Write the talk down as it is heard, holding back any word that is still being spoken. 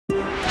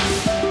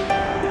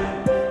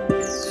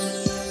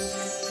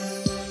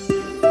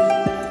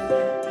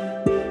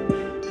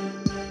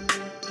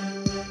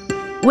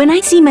When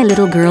I see my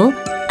little girl,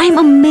 I'm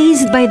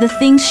amazed by the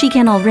things she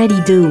can already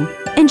do.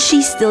 And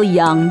she's still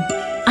young.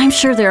 I'm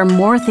sure there are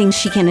more things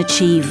she can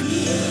achieve.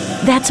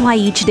 That's why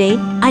each day,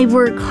 I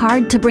work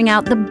hard to bring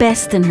out the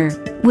best in her,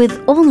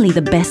 with only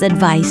the best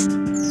advice.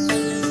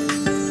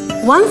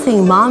 One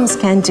thing moms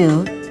can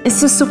do is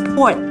to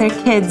support their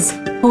kids'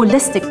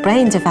 holistic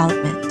brain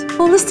development.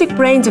 Holistic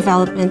brain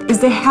development is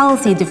the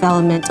healthy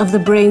development of the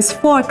brain's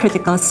 4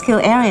 critical skill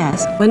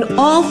areas. When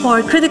all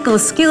 4 critical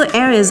skill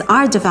areas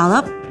are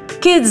developed,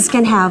 kids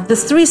can have the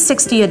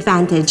 360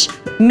 advantage,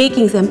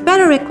 making them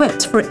better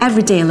equipped for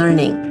everyday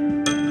learning.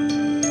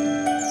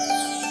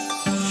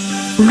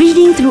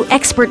 Reading through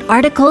expert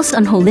articles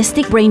on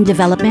holistic brain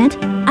development,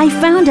 I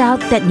found out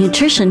that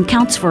nutrition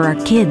counts for our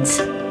kids.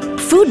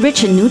 Food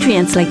rich in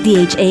nutrients like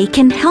DHA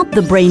can help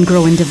the brain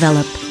grow and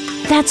develop.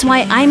 That's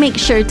why I make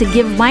sure to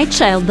give my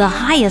child the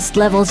highest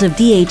levels of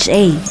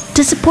DHA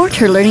to support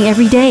her learning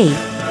every day.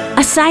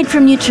 Aside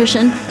from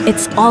nutrition,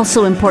 it's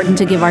also important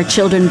to give our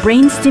children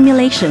brain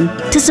stimulation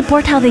to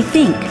support how they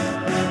think,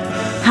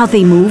 how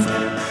they move,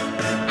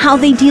 how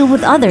they deal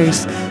with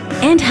others,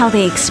 and how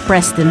they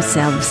express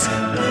themselves.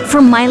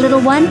 For my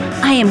little one,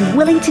 I am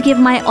willing to give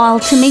my all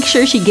to make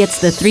sure she gets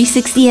the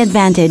 360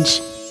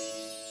 advantage.